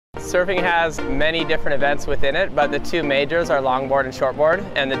Surfing has many different events within it, but the two majors are longboard and shortboard,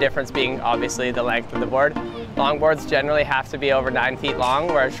 and the difference being obviously the length of the board. Longboards generally have to be over 9 feet long,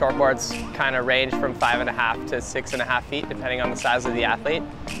 whereas shortboards kind of range from 5.5 to 6.5 feet, depending on the size of the athlete.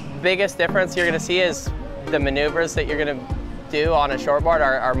 Biggest difference you're going to see is the maneuvers that you're going to do on a shortboard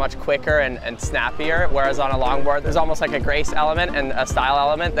are much quicker and snappier, whereas on a longboard there's almost like a grace element and a style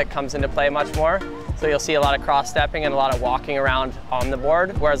element that comes into play much more. So you'll see a lot of cross-stepping and a lot of walking around on the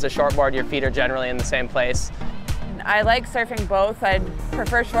board, whereas a shortboard, your feet are generally in the same place. I like surfing both. I'd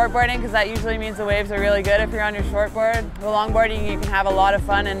prefer shortboarding because that usually means the waves are really good if you're on your shortboard. With longboarding, you can have a lot of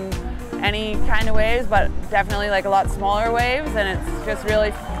fun in any kind of waves, but definitely like a lot smaller waves, and it's just really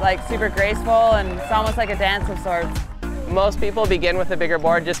like super graceful, and it's almost like a dance of sorts. Most people begin with a bigger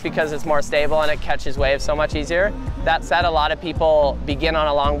board just because it's more stable and it catches waves so much easier. That said, a lot of people begin on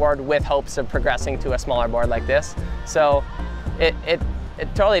a longboard with hopes of progressing to a smaller board like this. So it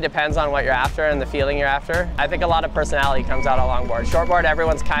totally depends on what you're after and the feeling you're after. I think a lot of personality comes out of longboard. Shortboard,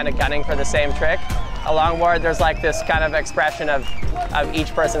 everyone's kind of gunning for the same trick. A longboard, there's like this kind of expression of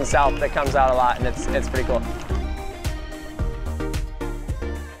each person's self that comes out a lot, and it's pretty cool.